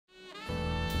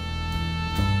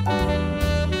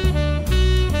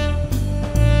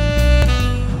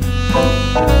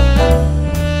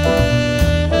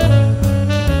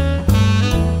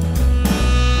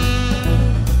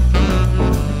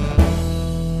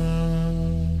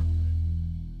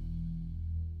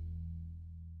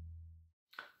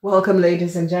Welcome,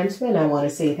 ladies and gentlemen. I want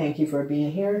to say thank you for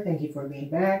being here. Thank you for being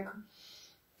back.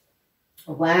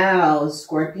 Wow,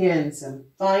 Scorpions, I'm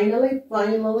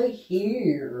finally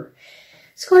here.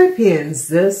 Scorpions,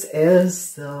 this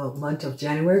is the month of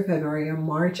January, February, and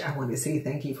March. I want to say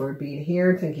thank you for being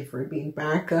here. Thank you for being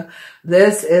back.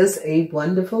 This is a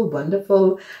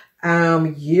wonderful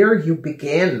year you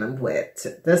begin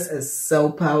with. This is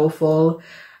so powerful.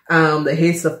 The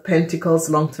Ace of Pentacles,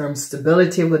 long-term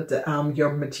stability with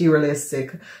your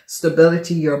materialistic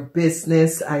stability, your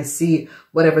business. I see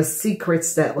whatever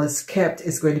secrets that was kept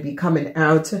is going to be coming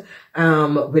out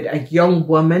with a young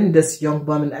woman. This young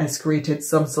woman has created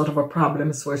some sort of a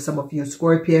problem for some of you,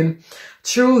 Scorpion.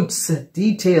 Truths,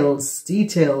 details,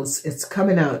 it's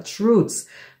coming out. Truths.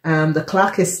 The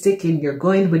clock is ticking. You're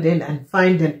going within and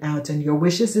finding out, and your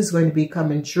wishes is going to be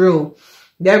coming true.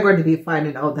 They're going to be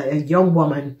finding out that a young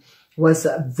woman was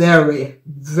very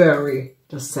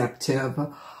deceptive.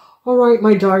 All right,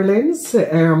 my darlings,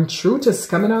 truth is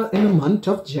coming out in the month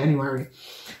of January.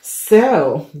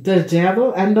 So, the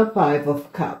Devil and the Five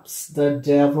of Cups. The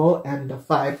Devil and the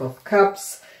Five of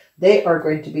Cups. They are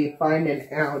going to be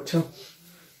finding out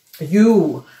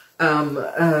you,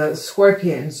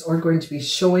 Scorpions, are going to be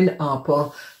showing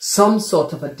up some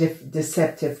sort of a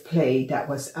deceptive play that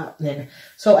was happening.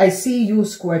 So I see you,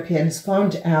 Scorpions,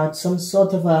 found out some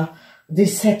sort of a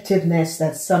deceptiveness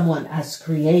that someone has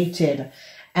created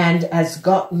and has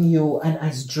gotten you and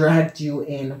has dragged you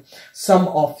in. Some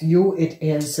of you, it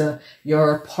is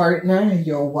your partner,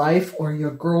 your wife, or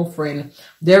your girlfriend.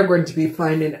 They're going to be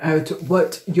finding out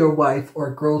what your wife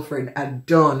or girlfriend had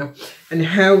done and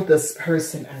how this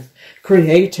person has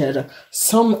created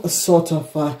some sort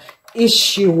of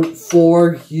issue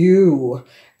for you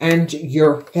and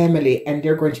your family. And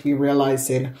they're going to be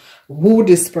realizing who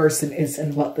this person is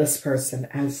and what this person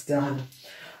has done.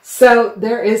 So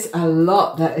there is a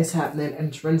lot that is happening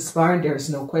and transpiring. There's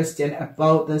no question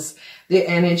about this. The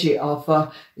energy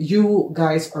of you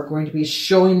guys are going to be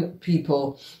showing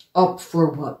people up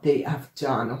for what they have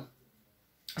done.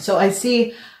 So I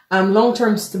see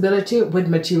long-term stability with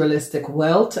materialistic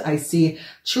wealth. I see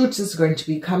truth is going to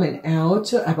be coming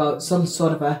out about some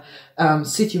sort of a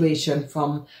situation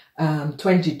from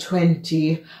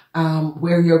 2020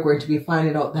 where you're going to be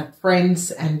finding out that friends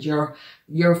and your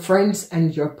friends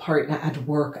and your partner at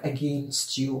work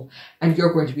against you, and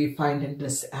you're going to be finding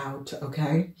this out.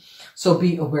 Okay, so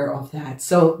be aware of that.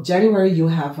 So January, you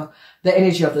have the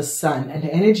energy of the sun, and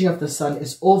the energy of the sun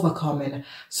is overcoming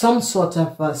some sort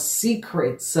of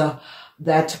secrets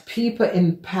that people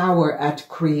in power had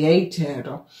created,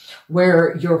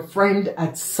 where your friend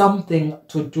had something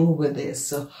to do with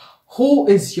this. Who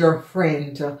is your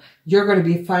friend? You're going to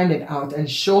be finding out and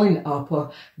showing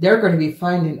up. They're going to be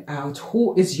finding out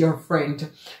who is your friend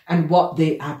and what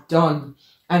they have done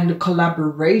and the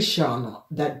collaboration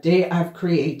that they have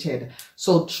created.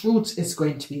 So truth is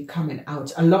going to be coming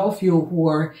out. A lot of you who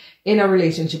are in a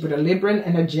relationship with a Libran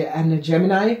and a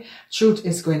Gemini, truth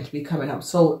is going to be coming up.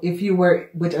 So if you were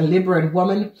with a Libran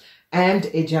woman and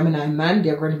a Gemini man,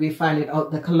 they're going to be finding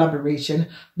out the collaboration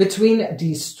between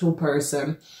these two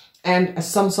persons. And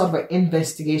some sort of an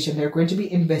investigation. They're going to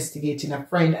be investigating a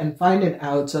friend and finding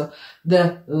out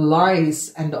the lies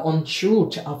and the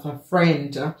untruth of a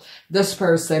friend. This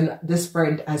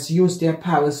friend has used their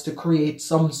powers to create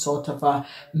some sort of a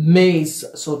maze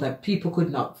so that people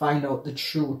could not find out the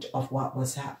truth of what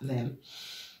was happening.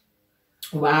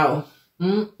 Wow.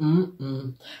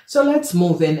 So let's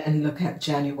move in and look at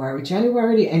January.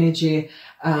 January, the energy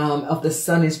of the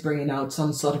sun is bringing out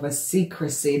some sort of a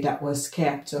secrecy that was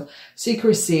kept,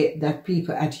 secrecy that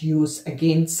people had used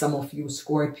against some of you,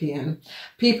 Scorpion.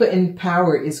 People in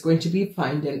power is going to be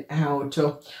finding out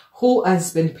who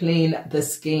has been playing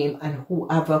this game and who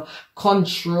have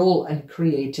control and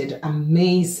created a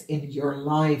maze in your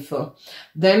life.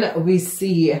 Then we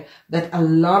see that a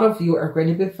lot of you are going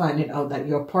to be finding out that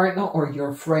your partner or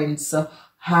your friends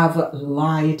have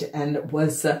lied and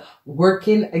was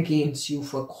working against you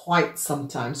for quite some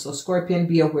time. So Scorpion,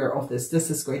 be aware of this. This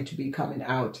is going to be coming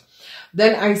out.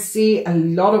 Then I see a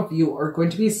lot of you are going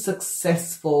to be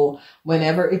successful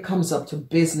whenever it comes up to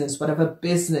business, whatever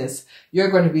business,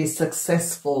 you're going to be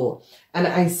successful. And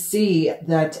I see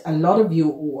that a lot of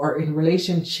you who are in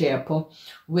relationship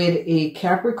with a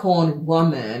Capricorn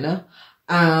woman,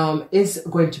 is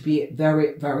going to be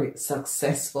very, very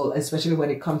successful, especially when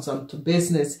it comes on to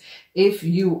business. If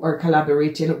you are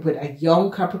collaborating with a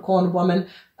young Capricorn woman,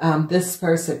 this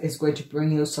person is going to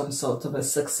bring you some sort of a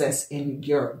success in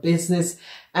your business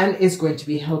and is going to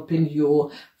be helping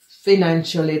you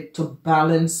financially to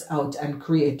balance out and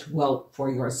create wealth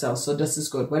for yourself. So this is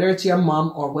good. Whether it's your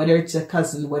mom or whether it's a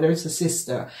cousin, whether it's a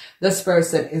sister, this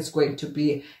person is going to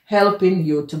be helping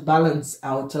you to balance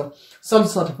out some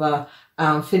sort of a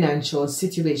financial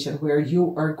situation where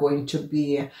you are going to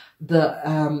be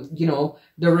the, you know,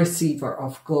 the receiver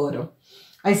of good.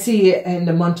 I see in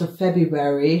the month of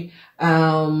February,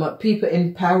 people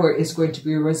in power is going to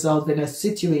be resolving a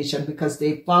situation because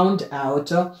they found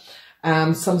out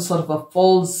some sort of a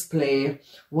false play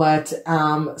what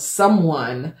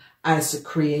someone has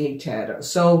created.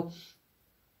 So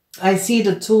I see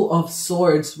the Two of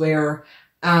Swords where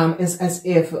it's as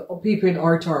if people in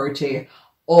authority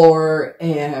or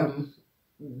a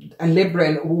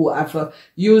Libran who have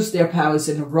used their powers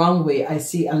in the wrong way. I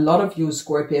see a lot of you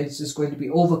Scorpions is going to be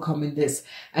overcoming this,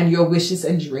 and your wishes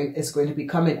and dream is going to be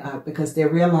coming out because they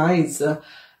realize that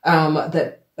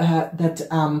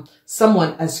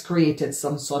someone has created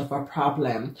some sort of a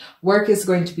problem. Work is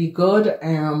going to be good.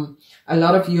 A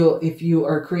lot of you, if you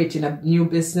are creating a new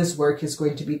business, work is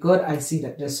going to be good. I see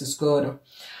that this is good.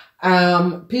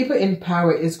 People in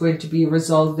power is going to be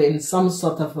resolving some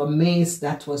sort of a maze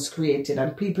that was created,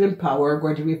 and people in power are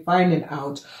going to be finding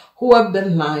out who have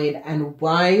been lying and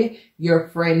why your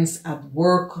friends at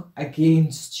work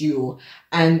against you.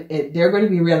 And they're going to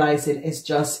be realizing it's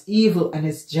just evil and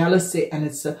it's jealousy and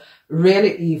it's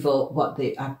really evil what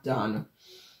they have done.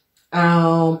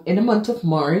 In the month of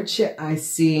March, I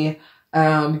see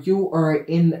you are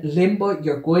in limbo.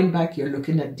 You're going back, you're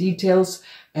looking at details,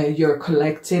 you're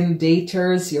collecting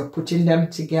data, you're putting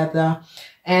them together.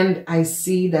 And I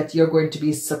see that you're going to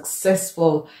be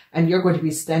successful and you're going to be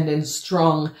standing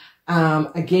strong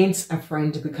against a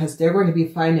friend because they're going to be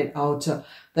finding out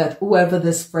that whoever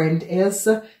this friend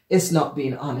is not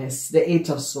being honest. The Eight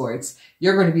of Swords.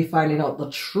 You're going to be finding out the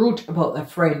truth about the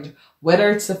friend, whether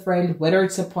it's a friend, whether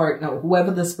it's a partner,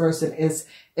 whoever this person is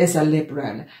a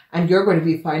Libran. And you're going to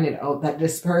be finding out that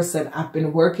this person have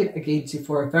been working against you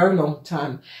for a very long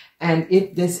time. And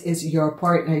if this is your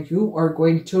partner, you are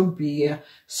going to be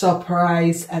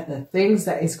surprised at the things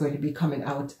that is going to be coming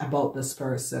out about this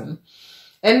person.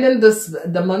 And then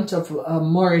the month of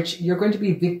March, you're going to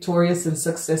be victorious and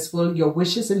successful. Your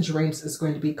wishes and dreams is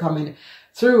going to be coming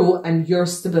through and your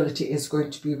stability is going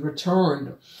to be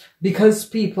returned because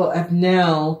people have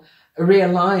now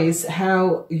realized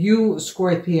how you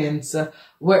Scorpions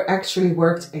were actually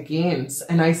worked against.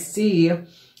 And I see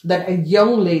that a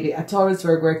young lady, a Taurus,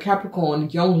 Virgo, or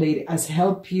Capricorn young lady has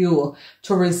helped you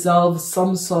to resolve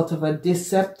some sort of a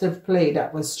deceptive play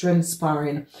that was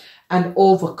transpiring and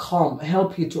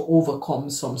help you to overcome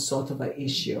some sort of an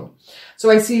issue. So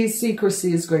I see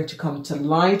secrecy is going to come to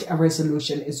light. A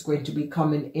resolution is going to be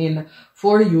coming in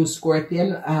for you,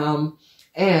 Scorpion.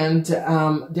 And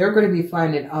they're going to be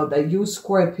finding out that you,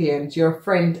 Scorpion, your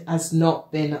friend has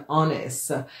not been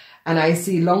honest. And I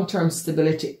see long-term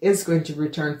stability is going to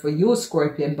return for you,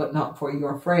 Scorpion, but not for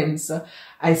your friends.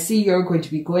 I see you're going to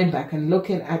be going back and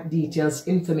looking at details,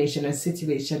 information, and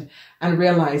situation and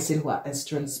realizing what has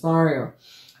transpired.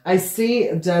 I see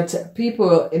that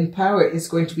people in power is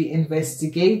going to be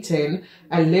investigating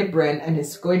a Libran and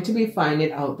is going to be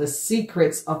finding out the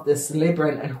secrets of this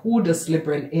Libran and who this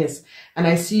Libran is. And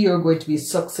I see you're going to be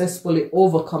successfully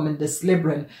overcoming this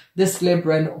Libran. This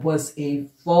Libran was a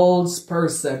false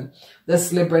person.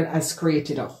 This Libran has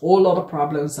created a whole lot of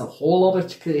problems, a whole lot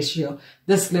of issue.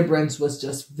 This Libran was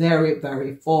just very,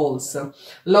 very false. So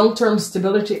long-term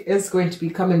stability is going to be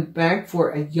coming back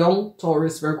for a young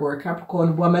Taurus, Virgo, or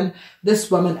Capricorn woman.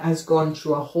 This woman has gone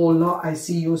through a whole lot. I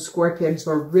see you Scorpions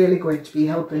are really going to be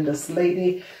helping this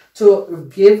lady to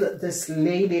give this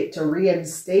lady, to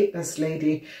reinstate this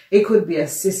lady. It could be a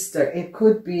sister. It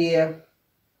could be a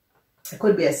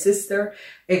sister,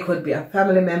 it could be a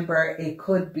family member, it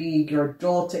could be your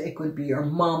daughter, it could be your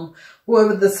mom.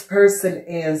 Whoever this person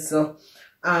is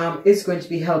going to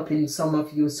be helping some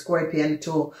of you, Scorpion,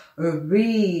 to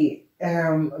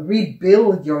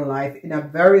rebuild your life in a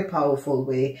very powerful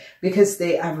way because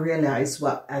they have realized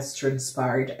what has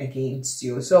transpired against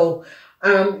you. So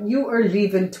you are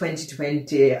leaving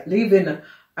 2020, leaving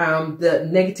the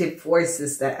negative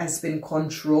forces that has been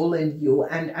controlling you.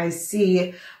 And I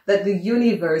see that the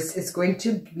universe is going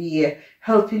to be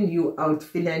helping you out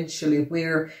financially,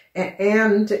 where an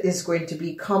end is going to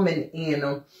be coming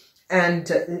in. And,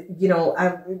 you know,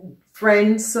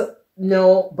 friends,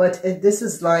 no, but this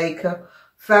is like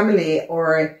family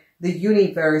or the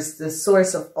universe, the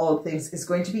source of all things, is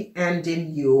going to be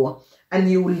handing you a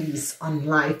new lease on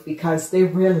life, because they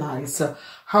realize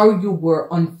how you were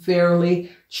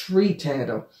unfairly treated.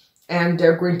 And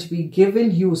they're going to be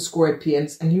giving you,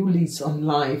 Scorpions, a new lease on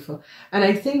life. And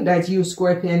I think that you,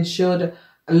 Scorpions, should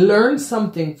learn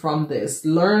something from this.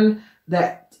 Learn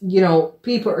that, you know,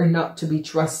 people are not to be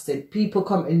trusted. People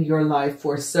come in your life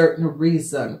for a certain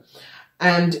reason.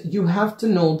 And you have to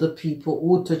know the people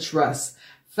who to trust.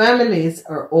 Families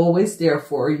are always there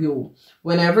for you.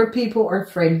 Whenever people are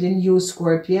friending you,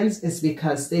 Scorpions, is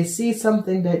because they see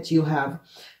something that you have.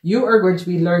 You are going to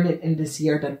be learning in this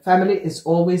year that family is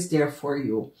always there for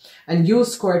you. And you,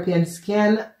 Scorpions,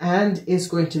 can and is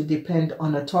going to depend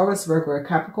on a Taurus, Virgo, or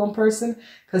Capricorn person,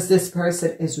 because this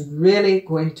person is really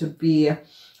going to be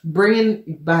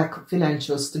bringing back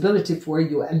financial stability for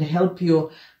you and help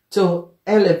you to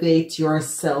elevate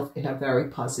yourself in a very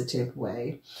positive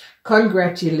way.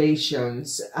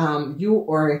 Congratulations. You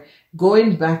are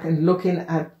going back and looking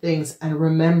at things and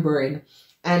remembering,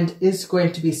 and is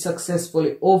going to be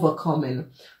successfully overcoming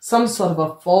some sort of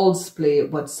a false play.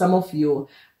 But some of you,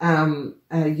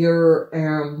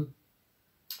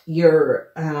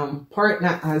 your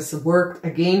partner has worked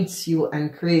against you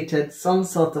and created some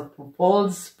sort of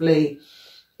false play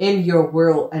in your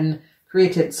world and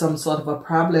created some sort of a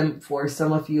problem for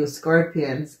some of you,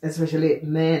 Scorpions, especially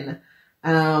men.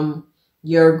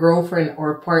 Your girlfriend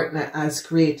or partner has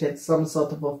created some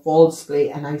sort of a false play,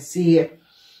 and I see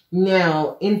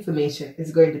now information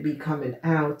is going to be coming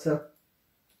out.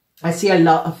 I see a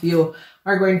lot of you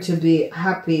are going to be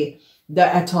happy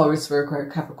that a Taurus, Virgo, or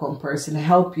Capricorn person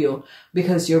help you,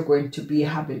 because you're going to be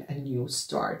having a new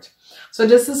start. So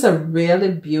this is a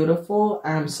really beautiful,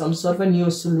 some sort of a new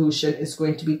solution is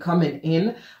going to be coming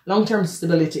in. Long-term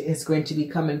stability is going to be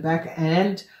coming back,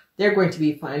 and they're going to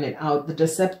be finding out the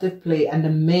deceptive play and the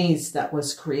maze that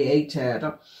was created.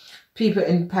 People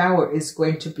in power is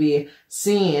going to be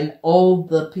seeing all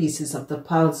the pieces of the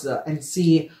puzzle and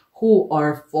see who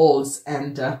are false,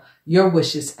 and your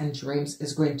wishes and dreams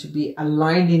is going to be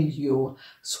aligning you,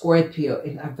 Scorpio,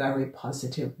 in a very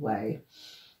positive way.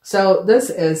 So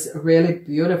this is really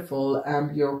beautiful.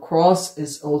 Your cross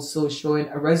is also showing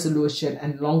a resolution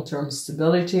and long-term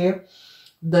stability.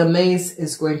 The maze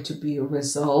is going to be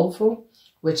resolved,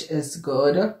 which is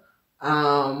good.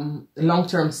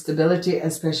 Long-term stability,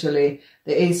 especially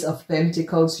the Ace of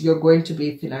Pentacles, you're going to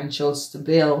be financial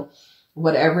stable.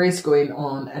 Whatever is going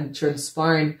on and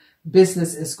transpiring,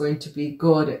 business is going to be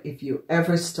good. If you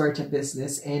ever start a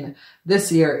business in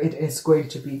this year, it is going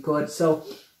to be good. So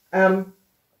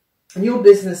new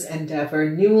business endeavor,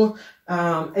 new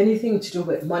anything to do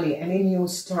with money, any new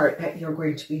start that you're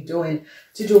going to be doing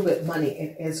to do with money,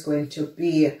 it is going to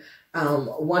be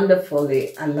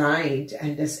wonderfully aligned,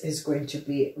 and this is going to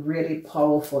be really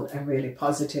powerful and really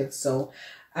positive. So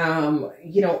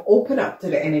you know, open up to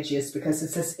the energies, because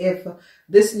it's as if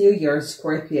this new year,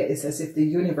 Scorpio, is as if the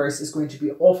universe is going to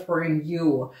be offering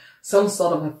you some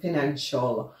sort of a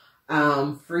financial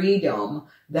freedom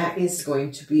that is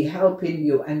going to be helping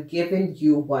you and giving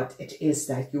you what it is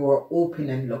that you are open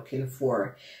and looking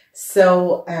for.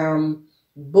 So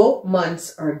both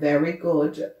months are very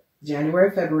good.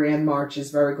 January, February, and March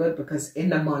is very good, because in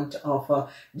the month of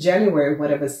January,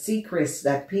 whatever secrets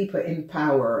that people in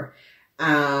power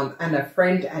and a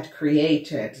friend had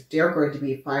created, they're going to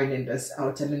be finding this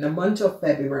out. And in the month of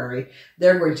February,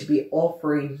 they're going to be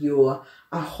offering you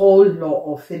a whole lot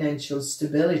of financial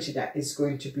stability that is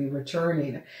going to be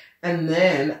returning. And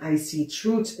then I see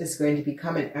truth is going to be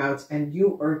coming out, and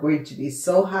you are going to be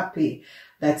so happy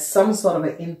that some sort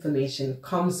of information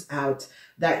comes out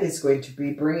that is going to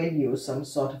be bringing you some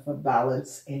sort of a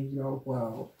balance in your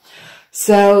world.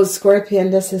 So, Scorpion,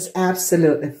 this is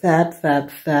absolutely fab, fab,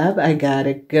 fab. I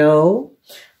gotta go.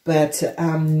 But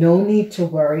no need to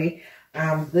worry.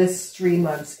 This 3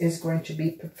 months is going to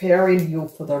be preparing you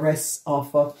for the rest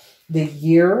of the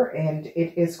year. And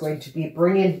it is going to be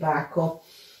bringing back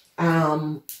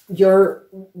your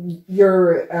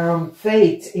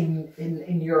faith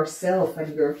in yourself,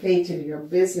 and your faith in your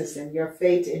business, and your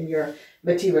faith in your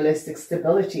materialistic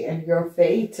stability, and your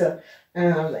faith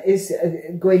is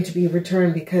going to be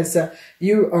returned, because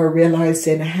you are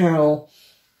realizing how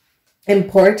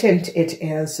important it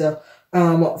is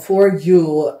for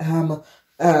you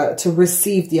to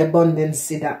receive the abundance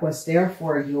that was there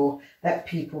for you that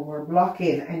people were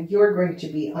blocking. And you're going to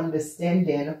be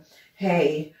understanding,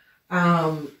 hey,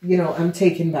 you know, I'm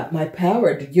taking back my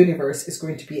power. The universe is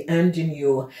going to be handing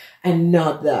you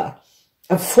another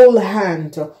a full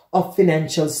hand of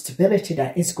financial stability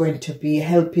that is going to be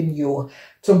helping you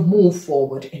to move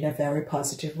forward in a very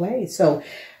positive way. So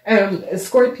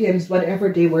Scorpions,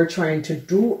 whatever they were trying to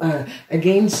do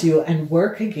against you and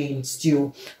work against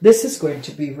you, this is going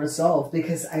to be resolved,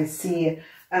 because I see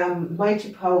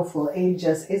mighty powerful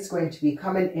angels is going to be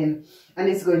coming in and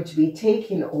it's going to be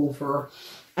taking over,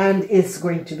 and it's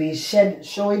going to be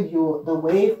showing you the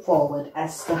way forward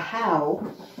as to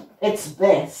how it's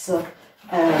best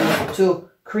to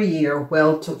create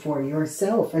wealth for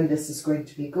yourself, and this is going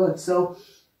to be good. So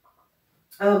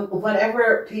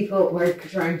whatever people were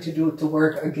trying to do to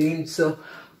work against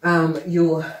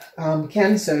you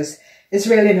Cancers is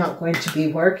really not going to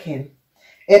be working.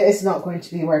 It is not going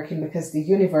to be working, because the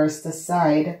universe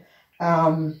decide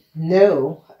the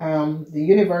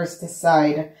universe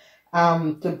decide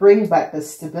to bring back the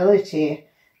stability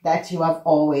that you have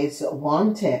always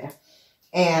wanted.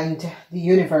 And the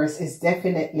universe is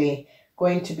definitely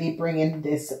going to be bringing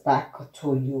this back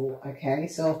to you, okay?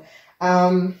 So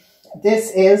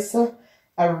this is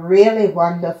a really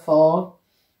wonderful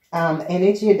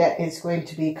energy that is going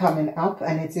to be coming up,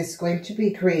 and it is going to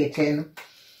be creating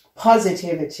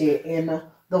positivity in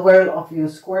the world of you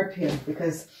Scorpion,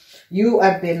 because you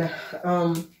have been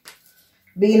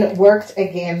being worked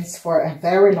against for a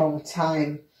very long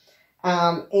time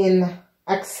in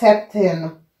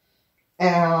accepting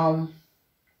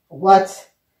what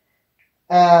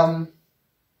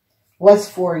was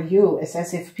for you. It's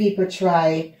as if people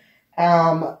try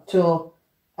to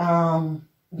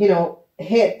you know,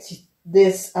 hit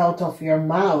this out of your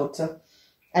mouth,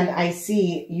 and I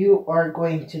see you are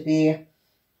going to be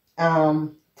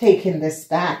taking this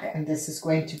back, and this is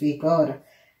going to be good.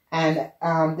 And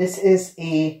this is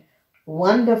a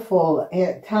wonderful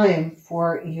time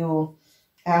for you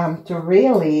to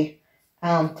really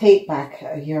take back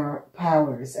your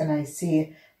powers. And I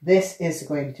see this is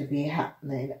going to be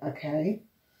happening, okay?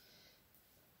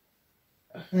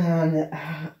 And,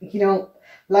 you know,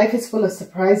 life is full of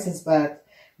surprises, but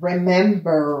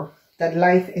remember that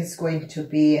life is going to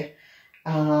be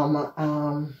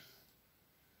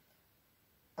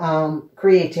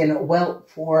creating wealth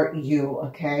for you,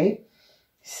 okay?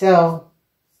 So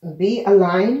be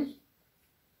aligned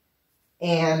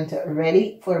and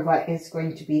ready for what is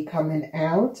going to be coming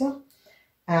out.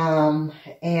 And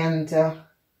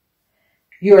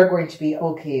you are going to be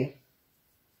okay,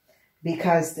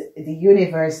 because the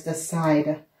universe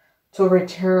decide to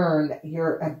return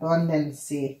your abundance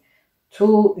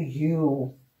to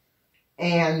you.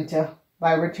 And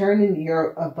by returning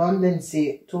your abundance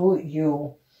to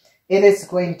you, it is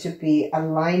going to be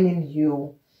aligning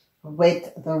you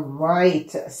with the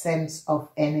right sense of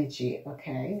energy,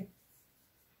 okay?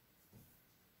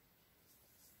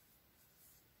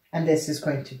 And this is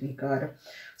going to be good.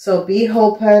 So be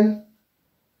open.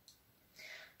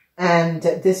 And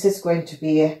this is going to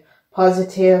be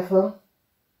positive.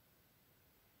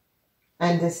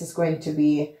 And this is going to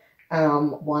be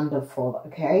wonderful,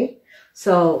 okay?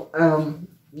 So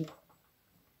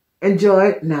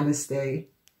enjoy. Namaste.